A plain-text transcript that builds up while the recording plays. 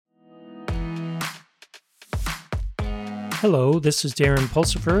Hello, this is Darren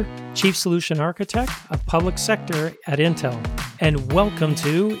Pulsifer, Chief Solution Architect of Public Sector at Intel, and welcome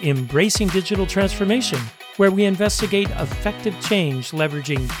to Embracing Digital Transformation, where we investigate effective change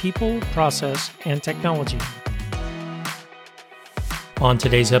leveraging people, process, and technology. On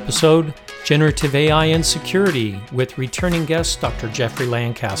today's episode, Generative AI and Security with returning guest Dr. Jeffrey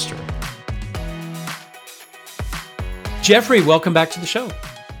Lancaster. Jeffrey, welcome back to the show.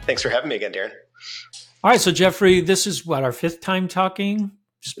 Thanks for having me again, Darren. All right, so Jeffrey, this is our fifth time talking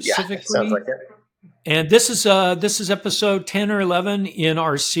specifically. Yeah, sounds like it. And this is episode 10 or 11 in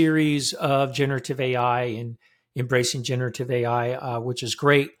our series of generative AI and embracing generative AI, which is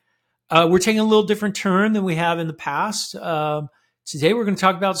great. We're taking a little different turn than we have in the past. Today, we're going to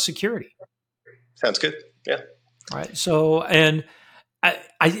talk about security. Sounds good. Yeah. All right. So, and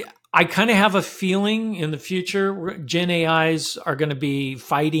I kind of have a feeling in the future, Gen AIs are going to be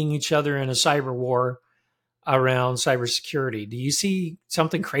fighting each other in a cyber war around cybersecurity. Do you see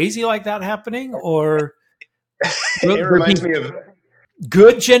something crazy like that happening, or it reminds me of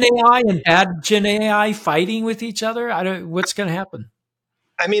good Gen AI and bad Gen AI fighting with each other? What's going to happen?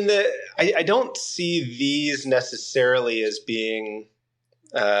 I mean, I don't see these necessarily as being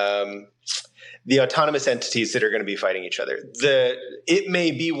the autonomous entities that are going to be fighting each other. It may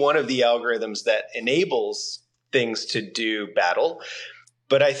be one of the algorithms that enables things to do battle.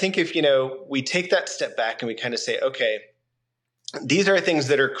 But I think if, we take that step back and we kind of say, okay, these are things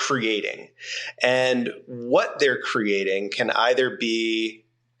that are creating, and what they're creating can either be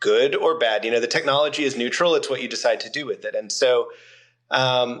good or bad. The technology is neutral. It's what you decide to do with it. And so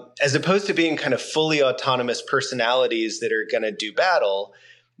as opposed to being kind of fully autonomous personalities that are going to do battle,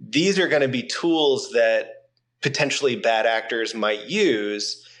 these are going to be tools that potentially bad actors might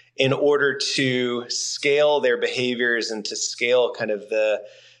use in order to scale their behaviors and to scale kind of the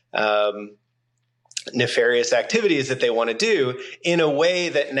nefarious activities that they want to do in a way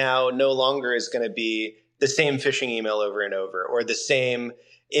that now no longer is going to be the same phishing email over and over or the same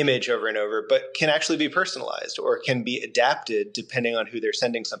image over and over, but can actually be personalized or can be adapted depending on who they're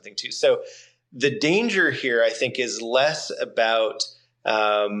sending something to. So the danger here, I think, is less about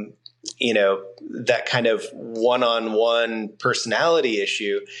that kind of one-on-one personality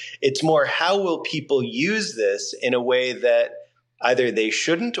issue. It's more, how will people use this in a way that either they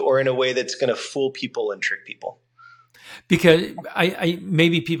shouldn't or in a way that's going to fool people and trick people? Because I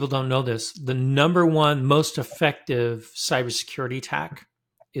maybe people don't know this. The number one most effective cybersecurity attack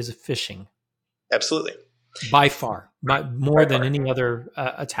is phishing. Absolutely. By far, more than any other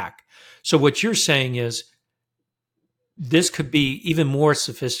attack. So what you're saying is, this could be even more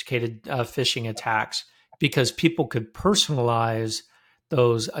sophisticated phishing attacks because people could personalize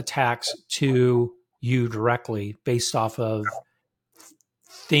those attacks to you directly based off of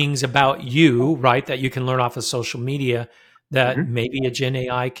things about you, right, that you can learn off of social media that maybe a Gen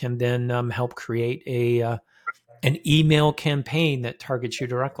AI can then help create an email campaign that targets you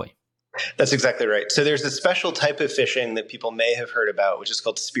directly. That's exactly right. So there's a special type of phishing that people may have heard about, which is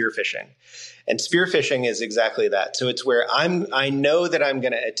called spear phishing. And spear phishing is exactly that. So it's where I know that I'm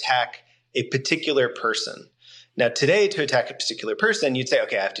going to attack a particular person. Now, today, to attack a particular person, you'd say,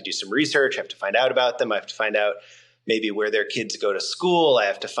 okay, I have to do some research. I have to find out about them. I have to find out maybe where their kids go to school. I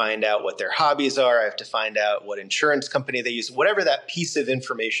have to find out what their hobbies are. I have to find out what insurance company they use. Whatever that piece of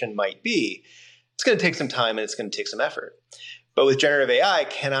information might be, it's going to take some time and it's going to take some effort. But with generative AI,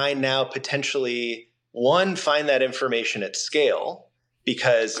 can I now potentially, one, find that information at scale?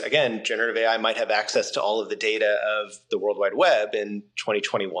 Because, again, generative AI might have access to all of the data of the World Wide Web in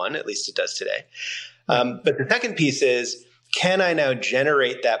 2021, at least it does today. But the second piece is, can I now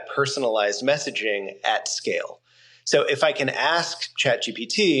generate that personalized messaging at scale? So if I can ask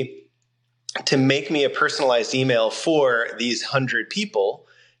ChatGPT to make me a personalized email for these 100 people,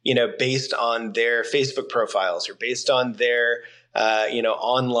 based on their Facebook profiles or based on their,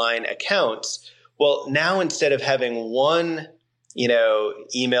 online accounts. Well, now instead of having one,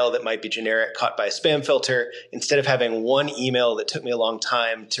 email that might be generic caught by a spam filter, instead of having one email that took me a long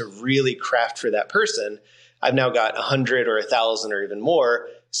time to really craft for that person, I've now got 100 or 1,000 or even more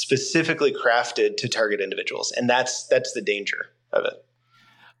specifically crafted to target individuals. And that's the danger of it.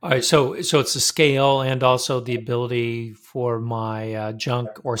 All right, so it's the scale and also the ability for my junk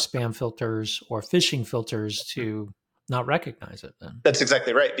or spam filters or phishing filters to not recognize it. Then that's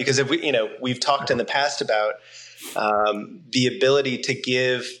exactly right. Because if we've talked in the past about the ability to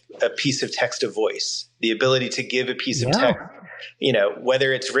give a piece of text a voice, the ability to give a piece of text,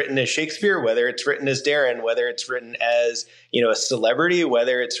 whether it's written as Shakespeare, whether it's written as Darren, whether it's written as a celebrity,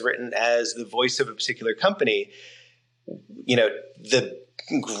 whether it's written as the voice of a particular company, the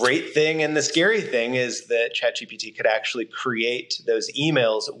great thing and the scary thing is that ChatGPT could actually create those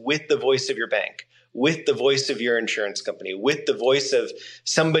emails with the voice of your bank, with the voice of your insurance company, with the voice of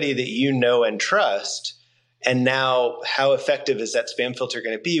somebody that you know and trust. And now, how effective is that spam filter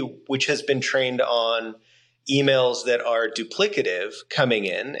going to be, which has been trained on emails that are duplicative coming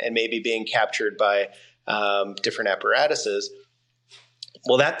in and maybe being captured by different apparatuses?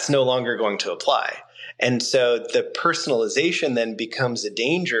 Well, that's no longer going to apply. And so the personalization then becomes a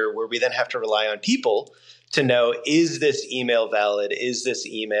danger where we then have to rely on people to know, is this email valid? Is this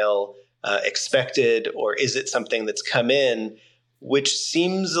email expected? Or is it something that's come in, which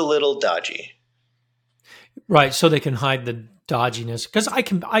seems a little dodgy? Right. So they can hide the dodginess, because I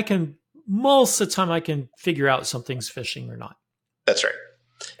can most of the time I can figure out something's phishing or not. That's right.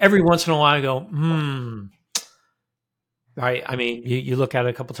 Every once in a while I go, right. I mean, you look at it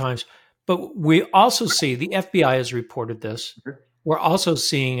a couple times, but we also see the FBI has reported this. We're also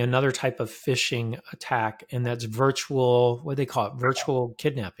seeing another type of phishing attack, and that's virtual, what do they call it? Virtual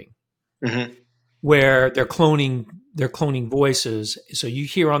kidnapping, Mm-hmm. where they're cloning voices. So you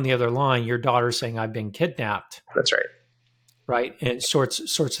hear on the other line your daughter saying, "I've been kidnapped," That's right. right? And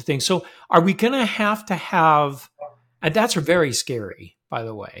sorts of things. So are we going to have, and that's very scary, by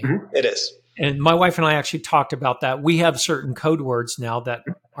the way. Mm-hmm. It is. And my wife and I actually talked about that. We have certain code words now that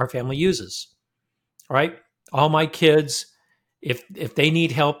our family uses, right? All my kids, if they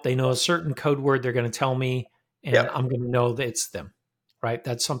need help, they know a certain code word they're going to tell me, and Yeah. I'm going to know that it's them, right?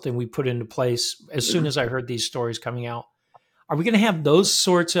 That's something we put into place as soon as I heard these stories coming out. Are we going to have those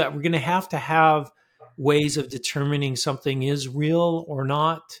sorts of, we're going to have ways of determining something is real or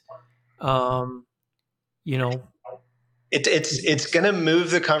not? You know, It's going to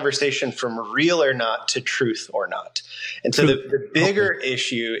move the conversation from real or not to truth or not. And so truth. the bigger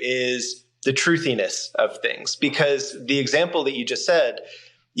issue is the truthiness of things, because the example that you just said,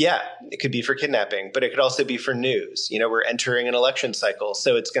 yeah, it could be for kidnapping, but it could also be for news. You know, we're entering an election cycle,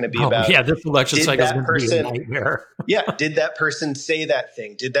 so it's going to be about, yeah, this election did cycle is that going to be a person, nightmare. yeah, did that person say that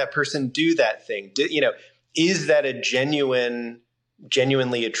thing? Did that person do that thing? Is that a genuinely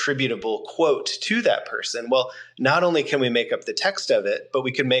attributable quote to that person? Well, not only can we make up the text of it, but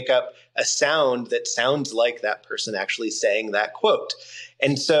we can make up a sound that sounds like that person actually saying that quote.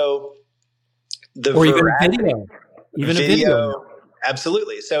 And so the Or even a video.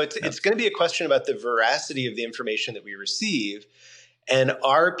 Absolutely. So it's going to be a question about the veracity of the information that we receive, and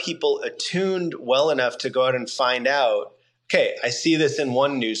are people attuned well enough to go out and find out, okay, I see this in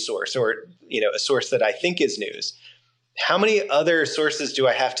one news source, or a source that I think is news. How many other sources do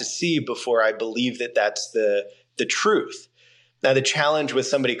I have to see before I believe that that's the truth? Now, the challenge with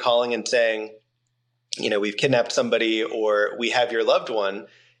somebody calling and saying, we've kidnapped somebody or we have your loved one,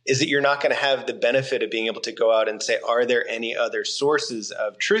 is that you're not going to have the benefit of being able to go out and say, are there any other sources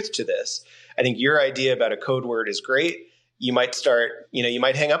of truth to this? I think your idea about a code word is great. You might you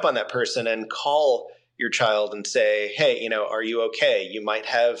might hang up on that person and call your child and say, hey, are you okay? You might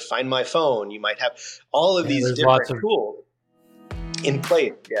have Find My Phone. You might have all of these different tools in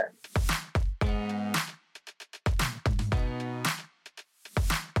place. Yeah.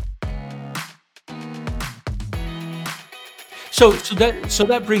 So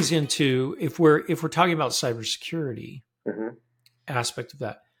that brings into, if we're talking about cybersecurity aspect of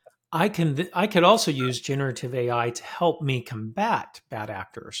that, I could also use generative AI to help me combat bad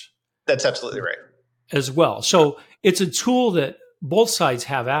actors. That's absolutely right. As well. So it's a tool that both sides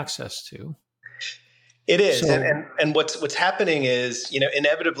have access to. It is. And what's happening is,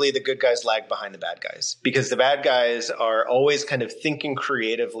 inevitably the good guys lag behind the bad guys, because the bad guys are always kind of thinking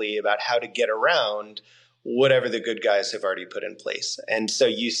creatively about how to get around whatever the good guys have already put in place. And so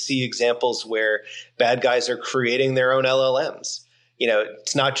you see examples where bad guys are creating their own LLMs.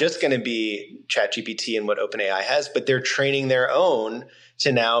 It's not just going to be ChatGPT and what OpenAI has, but they're training their own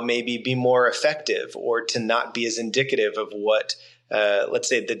to now maybe be more effective, or to not be as indicative of what, let's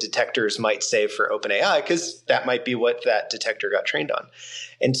say, the detectors might say for OpenAI, because that might be what that detector got trained on.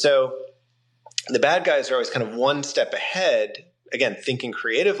 And so the bad guys are always kind of one step ahead, again, thinking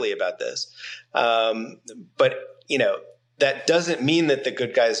creatively about this. But that doesn't mean that the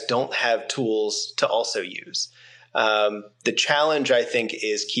good guys don't have tools to also use. The challenge, I think,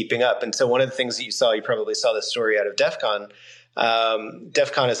 is keeping up. And so one of the things that you probably saw the story out of DEF CON.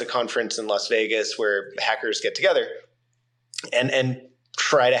 DEF CON is a conference in Las Vegas where hackers get together and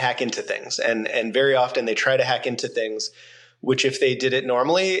try to hack into things. And very often they try to hack into things, which if they did it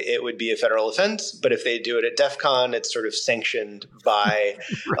normally, it would be a federal offense. But if they do it at DEF CON, it's sort of sanctioned by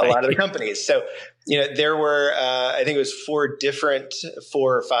a lot of the companies. So, there were, I think it was four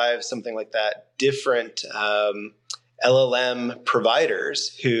or five, something like that, different LLM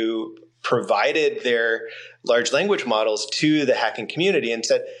providers who provided their large language models to the hacking community and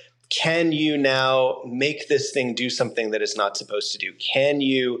said, can you now make this thing do something that it's not supposed to do? Can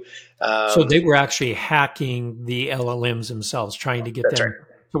you? So they were actually hacking the LLMs themselves, trying to get That's right. them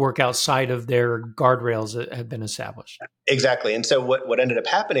to work outside of their guardrails that have been established. Exactly. And so what ended up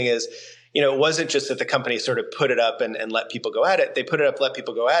happening is, it wasn't just that the company sort of put it up and let people go at it. They put it up, let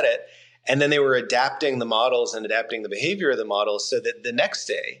people go at it. And then they were adapting the models and adapting the behavior of the models so that the next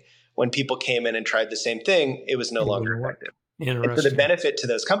day, when people came in and tried the same thing, it was no longer effective. And so the benefit to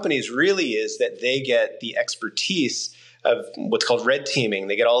those companies really is that they get the expertise of what's called red teaming.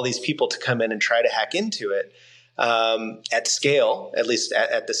 They get all these people to come in and try to hack into it at scale, at least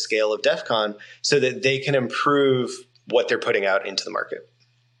at the scale of DEF CON, so that they can improve what they're putting out into the market.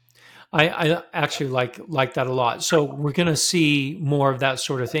 I actually like that a lot. So we're going to see more of that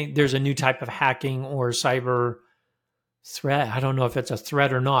sort of thing. There's a new type of hacking or cyber threat. I don't know if it's a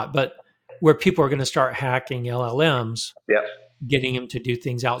threat or not, but where people are going to start hacking LLMs, getting them to do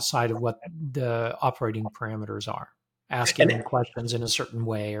things outside of what the operating parameters are, asking them questions in a certain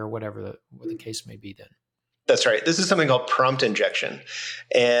way or whatever the case may be then. That's right. This is something called prompt injection.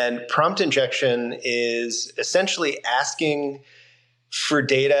 And prompt injection is essentially asking for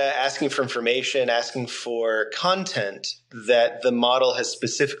data, asking for information, asking for content that the model has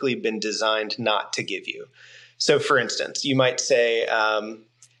specifically been designed not to give you. So for instance, you might say,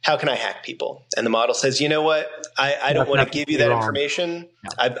 how can I hack people? And the model says, you know what? I don't want to give you that information.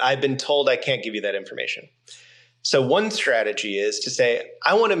 I've been told I can't give you that information. So one strategy is to say,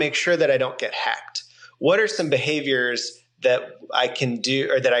 I want to make sure that I don't get hacked. What are some behaviors that I can do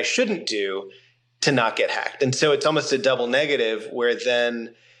or that I shouldn't do to not get hacked? And so it's almost a double negative where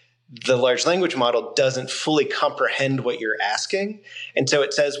then the large language model doesn't fully comprehend what you're asking. And so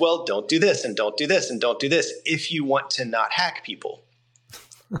it says, well, don't do this and don't do this and don't do this if you want to not hack people.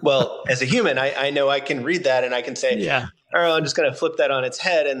 Well, as a human, I know I can read that and I can say, oh, I'm just going to flip that on its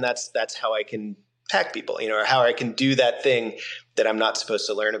head. And that's how I can hack people, or how I can do that thing that I'm not supposed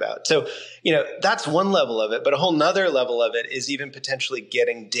to learn about. So, that's one level of it. But a whole nother level of it is even potentially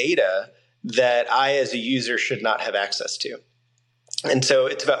getting data that I, as a user, should not have access to. And so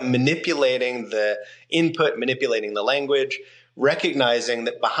it's about manipulating the input, manipulating the language, recognizing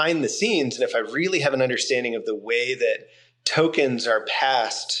that behind the scenes, and if I really have an understanding of the way that tokens are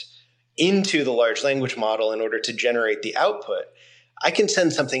passed into the large language model in order to generate the output, I can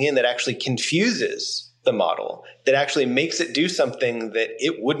send something in that actually confuses the model, that actually makes it do something that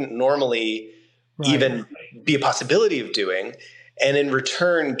it wouldn't normally even be a possibility of doing. And in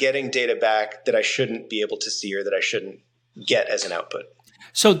return, getting data back that I shouldn't be able to see or that I shouldn't get as an output.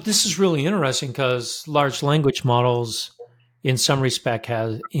 So this is really interesting because large language models, in some respect,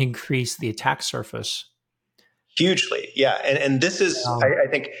 have increased the attack surface. Hugely, yeah. And this is, I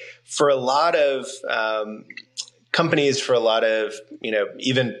think, for a lot of companies, for a lot of,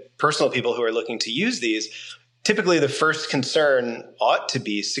 even personal people who are looking to use these, typically the first concern ought to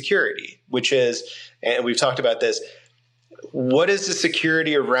be security, which is, and we've talked about this, what is the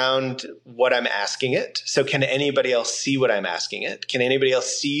security around what I'm asking it? So can anybody else see what I'm asking it? Can anybody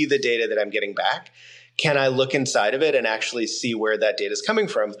else see the data that I'm getting back? Can I look inside of it and actually see where that data is coming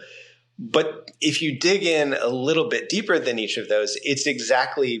from? But if you dig in a little bit deeper than each of those, it's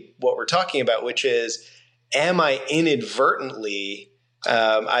exactly what we're talking about, which is, am I inadvertently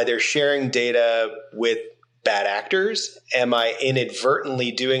either sharing data with bad actors? Am I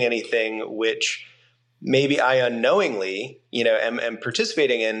inadvertently doing anything which maybe I unknowingly, am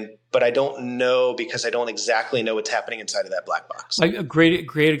participating in, but I don't know because I don't exactly know what's happening inside of that black box? A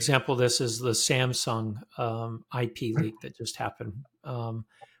great example of this is the Samsung IP leak that just happened,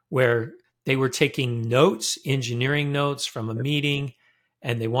 where they were taking notes, engineering notes from a meeting,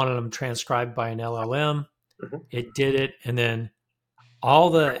 and they wanted them transcribed by an LLM. Mm-hmm. It did it, and then all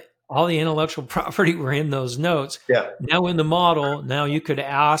the intellectual property were in those notes. Yeah. Now in the model, now you could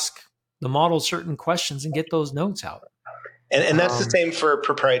ask the model certain questions and get those notes out. And that's the same for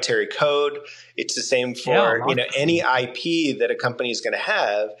proprietary code. It's the same for any IP that a company is going to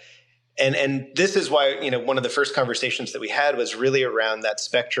have. And this is why, one of the first conversations that we had was really around that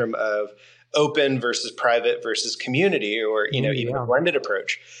spectrum of open versus private versus community, or, even a blended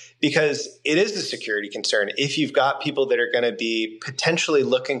approach, because it is a security concern. If you've got people that are going to be potentially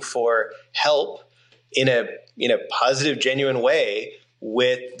looking for help in a, positive, genuine way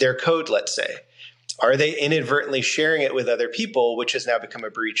with their code, let's say, are they inadvertently sharing it with other people, which has now become a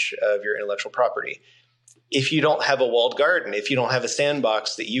breach of your intellectual property? If you don't have a walled garden, if you don't have a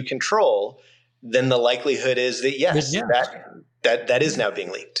sandbox that you control, then the likelihood is that, yes, that is now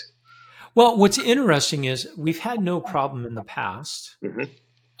being leaked. Well, what's interesting is we've had no problem in the past Hmm.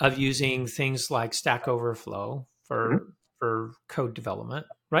 of using things like Stack Overflow Hmm. for code development,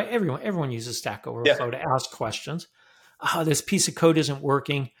 right? Everyone uses Stack Yeah, Overflow to ask questions. Oh, this piece of code isn't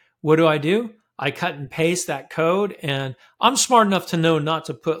working. What do? I cut and paste that code, and I'm smart enough to know not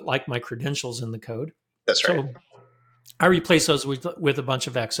to put like my credentials in the code. that's right. So I replace those with a bunch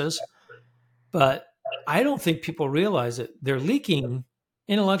of X's. But I don't think people realize that they're leaking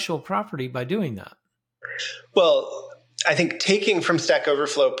intellectual property by doing that. Well, I think taking from Stack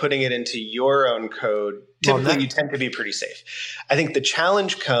Overflow, putting it into your own code, Well, typically you tend to be pretty safe. I think the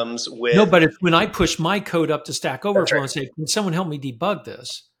challenge comes no, with but it's when I push my code up to Stack that's Overflow right. and say, "Can someone help me debug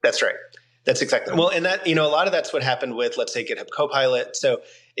this?" That's right. That's exactly well, and that a lot of that's what happened with, let's say, GitHub Copilot. So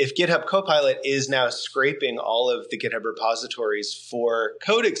if GitHub Copilot is now scraping all of the GitHub repositories for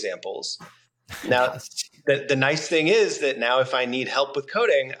code examples, now Yes. the nice thing is that now if I need help with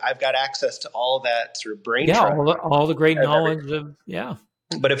coding, I've got access to all that sort of brain Yeah, trust all the great of everything. knowledge of yeah.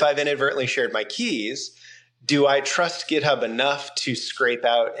 But if I've inadvertently shared my keys, do I trust GitHub enough to scrape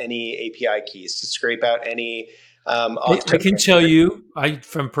out any API keys, to scrape out any auth I can tokens? tell you, I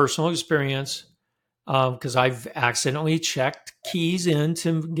from personal experience, because I've accidentally checked keys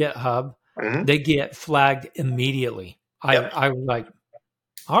into GitHub, Mm-hmm. they get flagged immediately. Yep. I was like,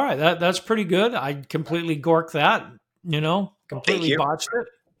 all right, that's pretty good. I completely gorked that, Thank completely you. botched it.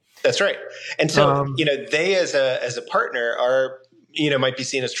 That's right. And so, Um, they as a partner are, might be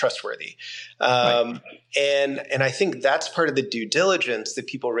seen as trustworthy. right. Um, and I think that's part of the due diligence that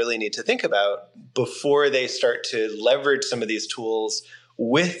people really need to think about before they start to leverage some of these tools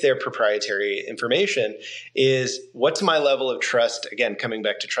with their proprietary information is what's my level of trust? Again, coming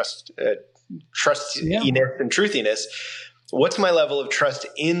back to Yeah. trustiness and truthiness. What's my level of trust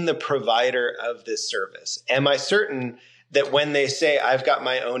in the provider of this service? Am I certain that when they say I've got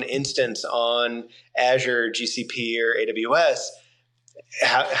my own instance on Azure, GCP, or AWS,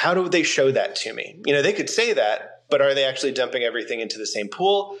 how do they show that to me? They could say that, but are they actually dumping everything into the same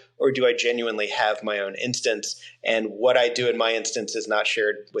pool? Or do I genuinely have my own instance and what I do in my instance is not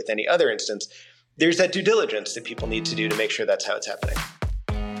shared with any other instance? There's that due diligence that people need to do to make sure that's how it's happening.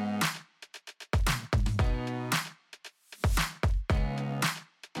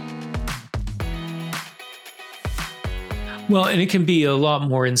 Well, and it can be a lot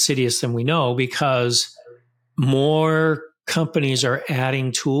more insidious than we know because more companies are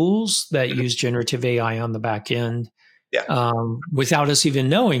adding tools that use generative AI on the back end Yeah. without us even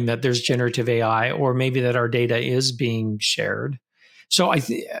knowing that there's generative AI or maybe that our data is being shared. So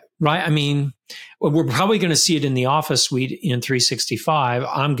right? I mean, we're probably going to see it in the Office suite in 365.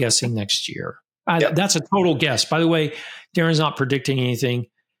 I'm guessing next year. Yep. That's a total guess. By the way, Darren's not predicting anything.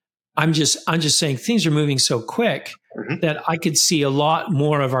 I'm just saying things are moving so quick Mm-hmm. that I could see a lot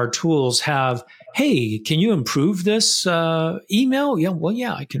more of our tools have, hey, can you improve this email? Yeah, well,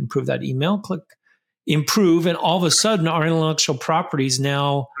 yeah, I can improve that email. Click improve, and all of a sudden, our intellectual property is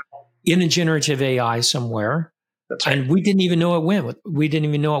now in a generative AI somewhere, That's right. and we didn't even know it went. We didn't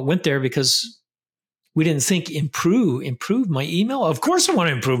even know it went there because we didn't think improve my email. Of course, I want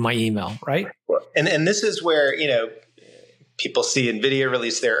to improve my email, right? Well, and this is where people see NVIDIA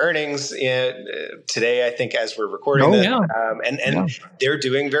release their earnings today, I think, as we're recording Oh this. yeah, yeah. And they're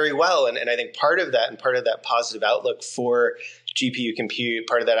doing very well. And I think part of that positive outlook for GPU compute,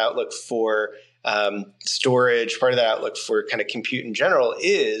 part of that outlook for storage, part of that outlook for kind of compute in general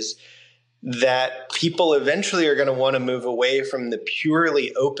is that people eventually are going to want to move away from the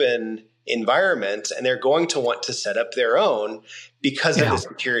purely open environment, and they're going to want to set up their own because of Yeah. the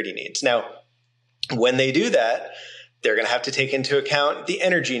security needs. Now, when they do that, they're going to have to take into account the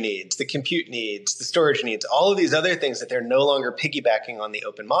energy needs, the compute needs, the storage needs, all of these other things that they're no longer piggybacking on the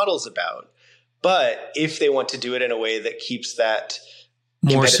open models about. But if they want to do it in a way that keeps that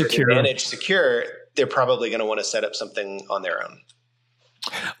More competitive secure. advantage secure, they're probably going to want to set up something on their own.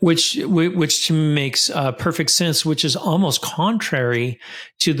 Which makes perfect sense, which is almost contrary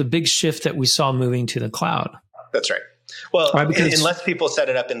to the big shift that we saw moving to the cloud. That's right. Well, Right, because unless people set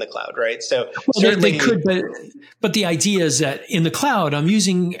it up in the cloud, right? So they certainly, could, but the idea is that in the cloud, I'm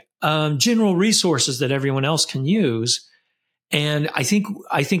using general resources that everyone else can use. And I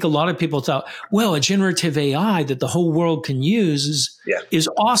think a lot of people thought, well, a generative AI that the whole world can use yeah, is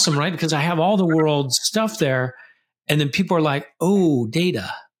awesome, right? Because I have all the world's stuff there. And then people are like, oh, data.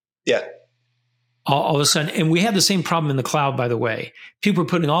 yeah. All of a sudden, and we had the same problem in the cloud, by the way. People were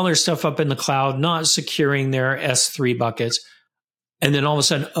putting all their stuff up in the cloud, not securing their S3 buckets. And then all of a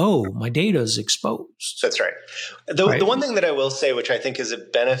sudden, oh, my data is exposed. That's right. Right. The one thing that I will say, which I think is a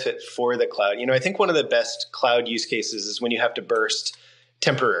benefit for the cloud, I think one of the best cloud use cases is when you have to burst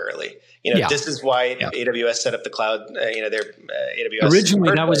temporarily. Yeah. This is why Yeah. AWS set up the cloud, their AWS in the Originally,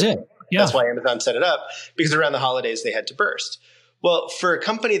 first that was place. it. That's Yeah. why Amazon set it up, because around the holidays they had to burst. Well, for a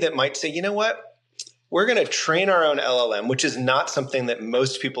company that might say, you know what, we're going to train our own LLM, which is not something that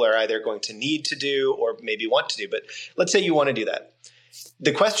most people are either going to need to do or maybe want to do. But let's say you want to do that.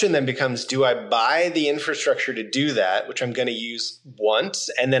 The question then becomes, do I buy the infrastructure to do that, which I'm going to use once,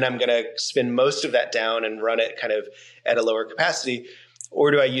 and then I'm going to spin most of that down and run it kind of at a lower capacity?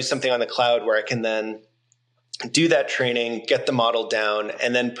 Or do I use something on the cloud where I can then do that training, get the model down,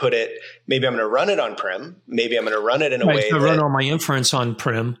 and then put it, maybe I'm going to run it on-prem. Maybe I'm going to run it in a Right. way So I run that— all my inference on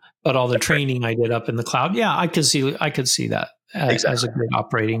prem, but all the training I did up in the cloud. Yeah, I could see that as a Exactly. good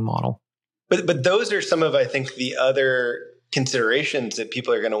operating model. But those are some of, I think, the other considerations that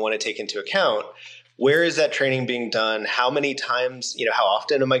people are going to want to take into account. Where is that training being done? How many times, how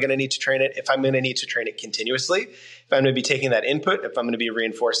often am I going to need to train it? If I'm going to need to train it continuously, if I'm going to be taking that input, if I'm going to be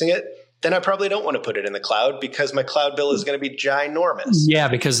reinforcing it, then I probably don't want to put it in the cloud because my cloud bill is going to be ginormous. Yeah,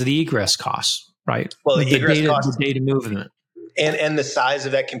 because of the egress costs, right? Well, the The egress data, the costs data movement. and the size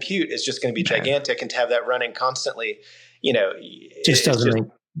of that compute is just going to be gigantic, and to have that running constantly, Just doesn't make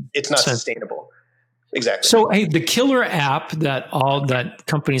it's not sense. sustainable. Exactly. So, hey, the killer app that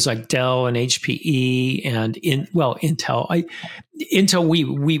companies like Dell and HPE and Intel,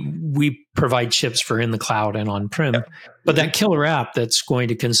 we provide chips for in the cloud and on prem, Yep. but that killer app that's going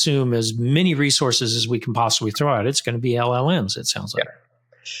to consume as many resources as we can possibly throw at it's going to be LLMs. It sounds like. Yep.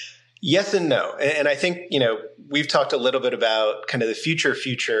 Yes and no. And I think, we've talked a little bit about kind of the future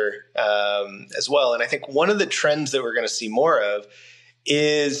as well. And I think one of the trends that we're going to see more of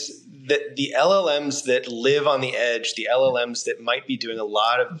is that the LLMs that live on the edge, the LLMs that might be doing a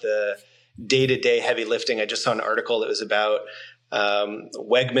lot of the day-to-day heavy lifting. I just saw an article that was about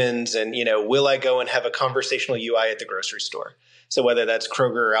Wegmans and, will I go and have a conversational UI at the grocery store? So whether that's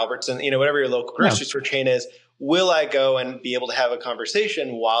Kroger or Albertson, whatever your local grocery store chain is, will I go and be able to have a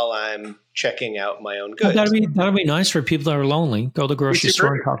conversation while I'm checking out my own goods? That'd be nice for people that are lonely. Go to the grocery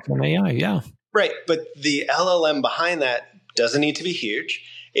store and talk to an AI. Yeah. Right. But the LLM behind that doesn't need to be huge.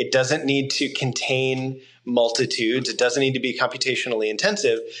 It doesn't need to contain multitudes. It doesn't need to be computationally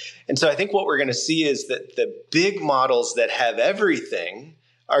intensive. And so I think what we're going to see is that the big models that have everything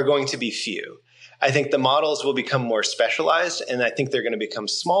are going to be few. I think the models will become more specialized, and I think they're going to become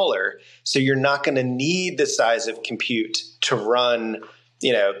smaller. So you're not going to need the size of compute to run,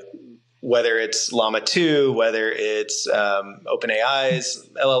 whether it's Llama 2, whether it's OpenAI's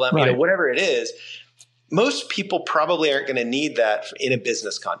LLM, Right. whatever it is. Most people probably aren't going to need that in a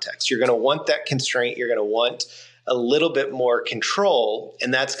business context. You're going to want that constraint. You're going to want a little bit more control,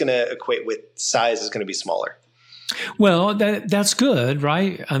 and that's going to equate with size is going to be smaller. Well, that's good,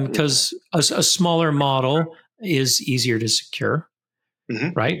 right? Because a smaller model is easier to secure,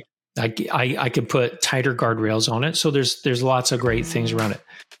 right? I could put tighter guardrails on it. So there's lots of great things around it.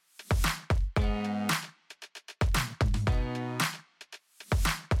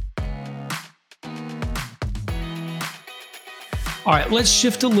 All right, let's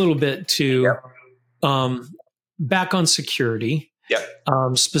shift a little bit to back on security.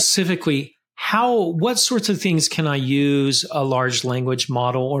 Specifically, what sorts of things can I use a large language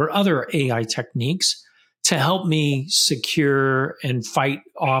model or other AI techniques to help me secure and fight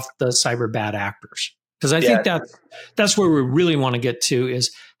off the cyber bad actors? Because I think that's where we really want to get to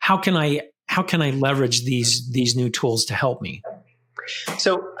is how can I leverage these new tools to help me?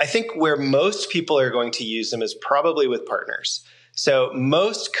 So I think where most people are going to use them is probably with partners. So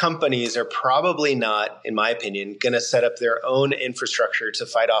most companies are probably not, in my opinion, going to set up their own infrastructure to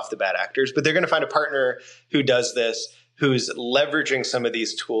fight off the bad actors, but they're going to find a partner who does this, who's leveraging some of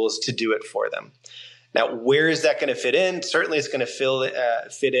these tools to do it for them. Now, where is that going to fit in? Certainly, it's going to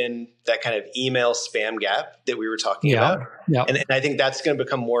fit in that kind of email spam gap that we were talking about. Yeah. And I think that's going to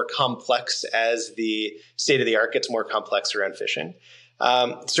become more complex as the state of the art gets more complex around phishing.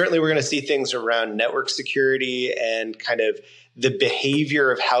 Certainly, we're going to see things around network security and kind of the behavior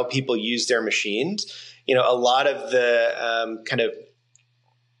of how people use their machines. A lot of the kind of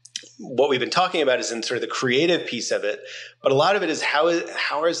what we've been talking about is in sort of the creative piece of it, but a lot of it is how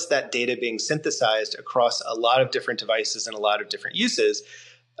is that data being synthesized across a lot of different devices and a lot of different uses.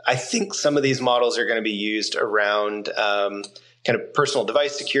 I think some of these models are going to be used around kind of personal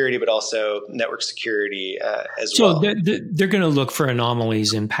device security, but also network security as well. So they're going to look for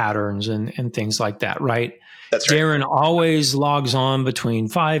anomalies in patterns and things like that, right? That's right. Darren always logs on between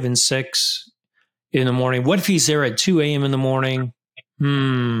 5 and 6 in the morning. What if he's there at 2 a.m. in the morning?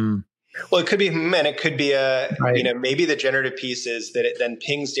 Well, it could be, and it could be maybe the generative piece is that it then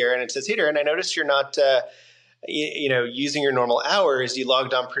pings Darren and says, "Hey, Darren, I noticed you're not using your normal hours, you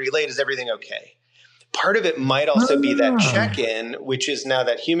logged on pretty late. Is everything okay? Part of it might also be that Ah. check-in, which is now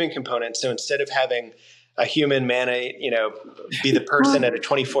that human component. So instead of having a human be the person at a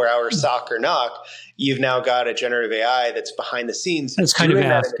 24-hour sock or knock, you've now got a generative AI that's behind the scenes That's kind of doing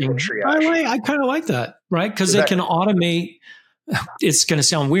that initial asking. triage. I kind of like that, right? Because they can Exactly. automate. It's going to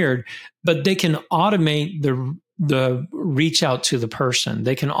sound weird, but they can automate the reach out to the person.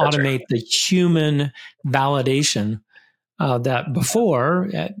 They can That's right. automate the human validation that before,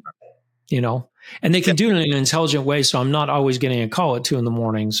 and they Yeah, can do it in an intelligent way. So I'm not always getting a call at 2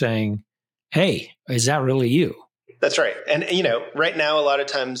 a.m. saying, "Hey, is that really you?" that's right. And right now, a lot of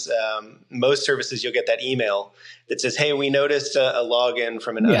times, most services you'll get that email that says, "Hey, we noticed a login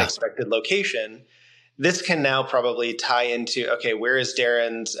from an Yeah. unexpected location." This can now probably tie into, okay, where is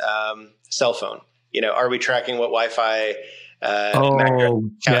Darren's cell phone? Are we tracking what Wi-Fi Mac Oh,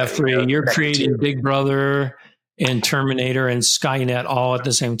 Jeffrey, you're connected creating to? Big Brother and Terminator and Skynet all at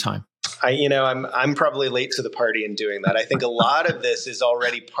the same time. I'm probably late to the party in doing that. I think a lot of this is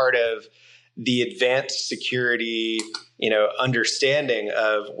already part of the advanced security, understanding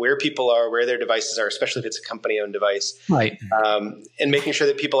of where people are, where their devices are, especially if it's a company-owned device, Right. and making sure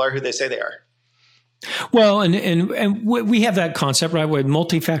that people are who they say they are. Well, and we have that concept, right, with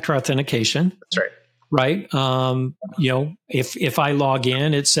multi-factor authentication, That's right. right? If I log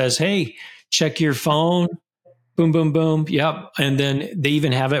in, it says, "Hey, check your phone." Boom, boom, boom. Yep. And then they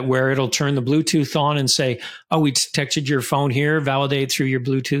even have it where it'll turn the Bluetooth on and say, "Oh, we detected your phone here. Validate through your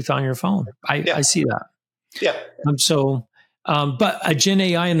Bluetooth on your phone." Yeah. I see that. Yeah. But a Gen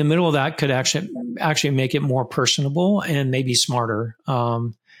AI in the middle of that could actually make it more personable and maybe smarter.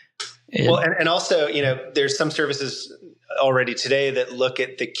 And also, there's some services already today that look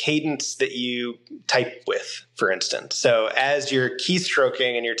at the cadence that you type with, for instance. So as you're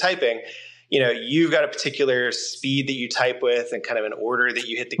keystroking and you're typing, you've got a particular speed that you type with and kind of an order that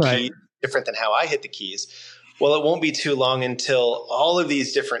you hit the Right. key, different than how I hit the keys. Well, it won't be too long until all of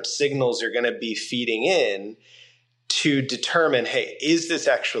these different signals are going to be feeding in to determine, hey, is this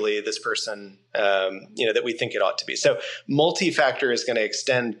actually this person, that we think it ought to be? So multi-factor is going to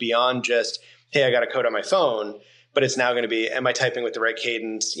extend beyond just, hey, I got a code on my phone, but it's now going to be, am I typing with the right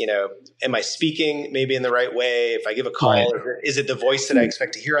cadence? Am I speaking maybe in the right way? If I give a call, Right. is it the voice that I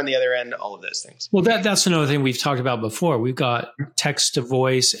expect to hear on the other end? All of those things. Well, that's another thing we've talked about before. We've got text to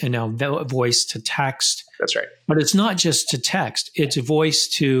voice and now voice to text. That's right. But it's not just to text, it's voice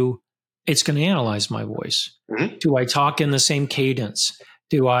to, it's going to analyze my voice. Mm-hmm. Do I talk in the same cadence?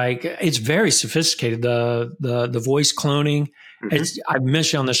 It's very sophisticated. The voice cloning. Mm-hmm. I've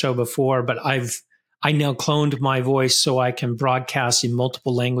mentioned on the show before, but I now cloned my voice so I can broadcast in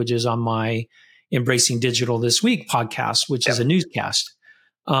multiple languages on my Embracing Digital This Week podcast, which is a newscast.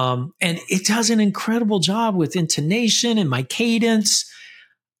 And it does an incredible job with intonation and my cadence.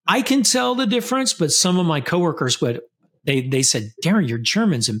 I can tell the difference, but some of my coworkers they said, "Darren, your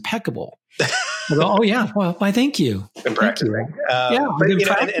German's impeccable." I go, "Oh yeah, well, why thank you." Been practicing. Yeah, I've been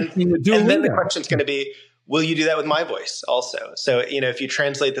practicing with Duolingo. And then the question's going to be, will you do that with my voice also? So, if you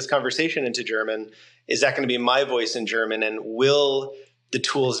translate this conversation into German, is that going to be my voice in German? And will the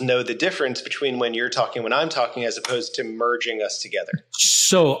tools know the difference between when you're talking, when I'm talking, as opposed to merging us together?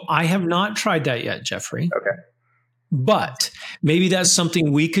 So I have not tried that yet, Jeffrey. Okay. But maybe that's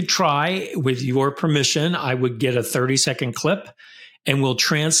something we could try with your permission. I would get a 30-second clip and we'll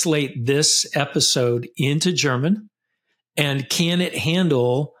translate this episode into German. And can it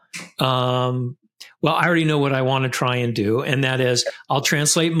handle, well, I already know what I want to try and do. And that is I'll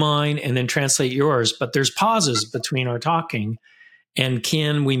translate mine and then translate yours, but there's pauses between our talking. And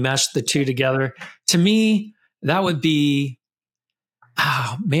can we mesh the two together? To me, that would be,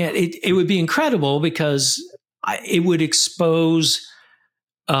 oh man, it would be incredible because it would expose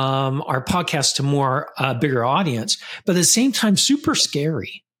our podcast to more bigger audience, but at the same time, super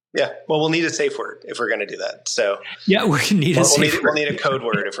scary. Yeah. Well, we'll need a safe word if we're going to do that. So yeah, we're going to need we'll need a code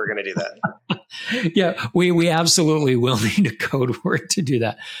word if we're going to do that. Yeah, we absolutely will need a code word to do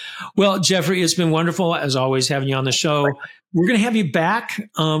that. Well, Jeffrey, it's been wonderful as always having you on the show. We're going to have you back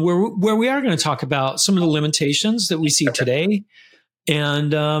where we are going to talk about some of the limitations that we see today.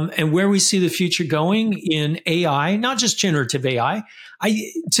 And where we see the future going in AI, not just generative AI.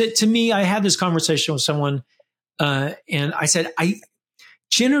 To me, I had this conversation with someone, and I said,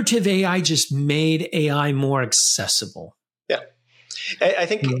 generative AI just made AI more accessible. Yeah, I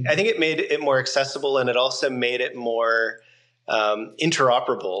think it made it more accessible, and it also made it more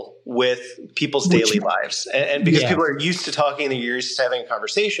interoperable with people's daily lives. And because people are used to talking, they're used to having a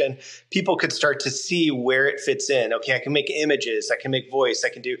conversation, people could start to see where it fits in. Okay, I can make images, I can make voice, I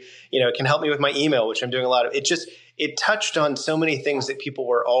can do, it can help me with my email, which I'm doing a lot of. It touched on so many things that people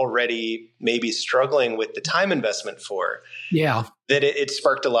were already maybe struggling with the time investment for. Yeah. That it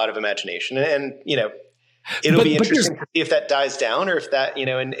sparked a lot of imagination. And it'll be interesting to see if that dies down, or if that,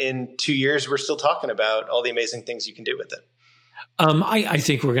 in 2 years, we're still talking about all the amazing things you can do with it. I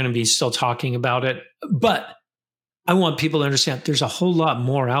think we're going to be still talking about it, but I want people to understand there's a whole lot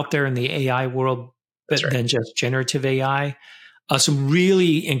more out there in the AI world than just generative AI. Some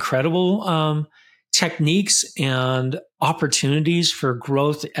really incredible techniques and opportunities for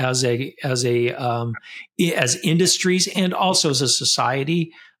growth as industries and also as a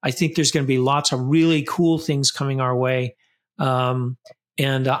society. I think there's going to be lots of really cool things coming our way, and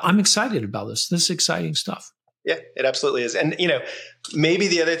I'm excited about this. This is exciting stuff. Yeah, it absolutely is. And, maybe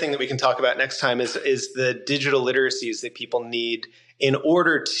the other thing that we can talk about next time is the digital literacies that people need in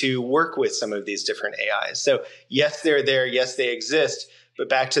order to work with some of these different AIs. So yes, they're there. Yes, they exist. But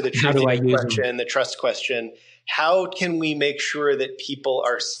back to the truth question, the trust question, how can we make sure that people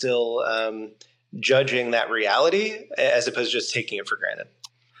are still judging that reality as opposed to just taking it for granted?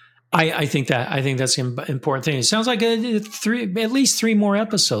 I think that's an important thing. It sounds like at least 3 more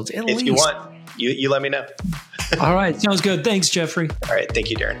episodes. If you want, you let me know. All right. Sounds good. Thanks, Jeffrey. All right. Thank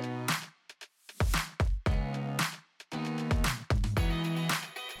you, Darren.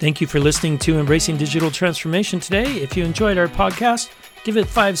 Thank you for listening to Embracing Digital Transformation today. If you enjoyed our podcast, give it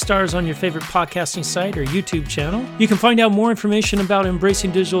 5 stars on your favorite podcasting site or YouTube channel. You can find out more information about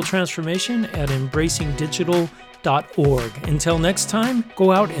Embracing Digital Transformation at embracingdigital.org. Until next time,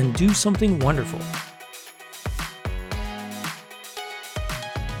 go out and do something wonderful.